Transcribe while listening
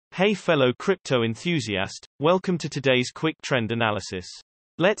Hey fellow crypto enthusiast, welcome to today's quick trend analysis.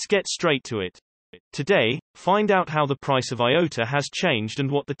 Let's get straight to it. Today, find out how the price of IOTA has changed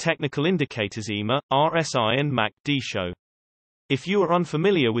and what the technical indicators EMA, RSI and MACD show. If you are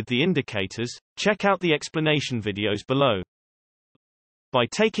unfamiliar with the indicators, check out the explanation videos below. By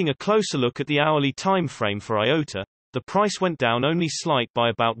taking a closer look at the hourly time frame for IOTA, the price went down only slight by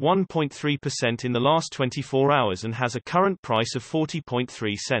about 1.3% in the last 24 hours and has a current price of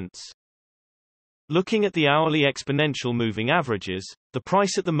 40.3 cents. Looking at the hourly exponential moving averages, the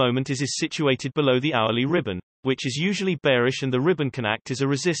price at the moment is situated below the hourly ribbon, which is usually bearish, and the ribbon can act as a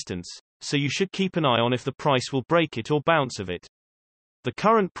resistance, so you should keep an eye on if the price will break it or bounce of it. The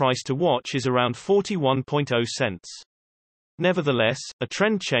current price to watch is around 41.0 cents. Nevertheless, a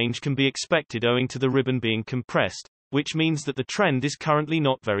trend change can be expected owing to the ribbon being compressed, which means that the trend is currently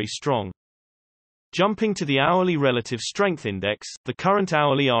not very strong. Jumping to the hourly relative strength index, the current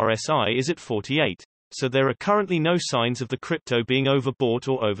hourly RSI is at 48, so there are currently no signs of the crypto being overbought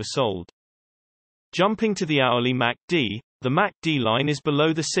or oversold. Jumping to the hourly MACD, the MACD line is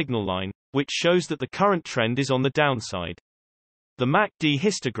below the signal line, which shows that the current trend is on the downside. The MACD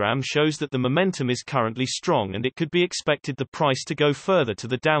histogram shows that the momentum is currently strong and it could be expected the price to go further to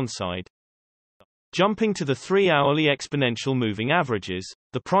the downside. Jumping to the 3-hourly exponential moving averages,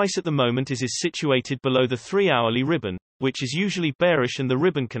 the price at the moment is situated below the 3-hourly ribbon, which is usually bearish, and the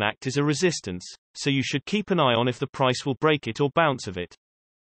ribbon can act as a resistance, so you should keep an eye on if the price will break it or bounce of it.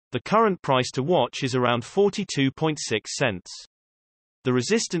 The current price to watch is around 42.6 cents. The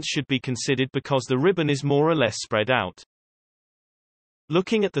resistance should be considered because the ribbon is more or less spread out.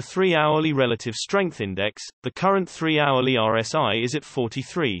 Looking at the 3-hourly relative strength index, the current 3-hourly RSI is at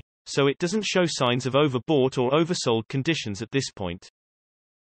 43. So it doesn't show signs of overbought or oversold conditions at this point.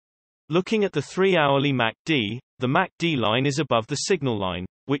 Looking at the 3-hourly MACD, the MACD line is above the signal line,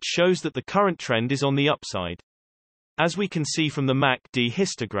 which shows that the current trend is on the upside. As we can see from the MACD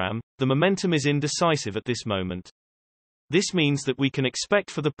histogram, the momentum is indecisive at this moment. This means that we can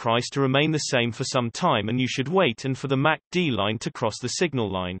expect for the price to remain the same for some time, and you should wait and for the MACD line to cross the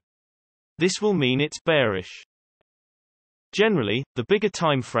signal line. This will mean it's bearish. Generally, the bigger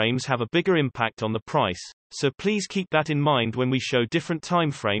time frames have a bigger impact on the price, so please keep that in mind when we show different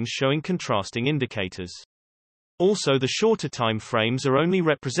time frames showing contrasting indicators. Also, the shorter time frames are only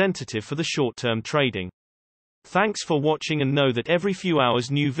representative for the short-term trading. Thanks for watching, and know that every few hours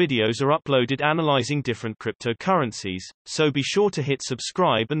new videos are uploaded analyzing different cryptocurrencies, so be sure to hit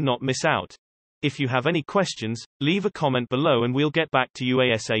subscribe and not miss out. If you have any questions, leave a comment below and we'll get back to you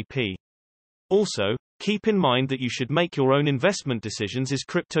ASAP. Also, keep in mind that you should make your own investment decisions, as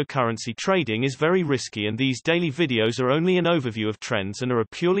cryptocurrency trading is very risky, and these daily videos are only an overview of trends and are a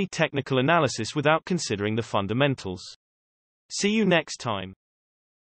purely technical analysis without considering the fundamentals. See you next time.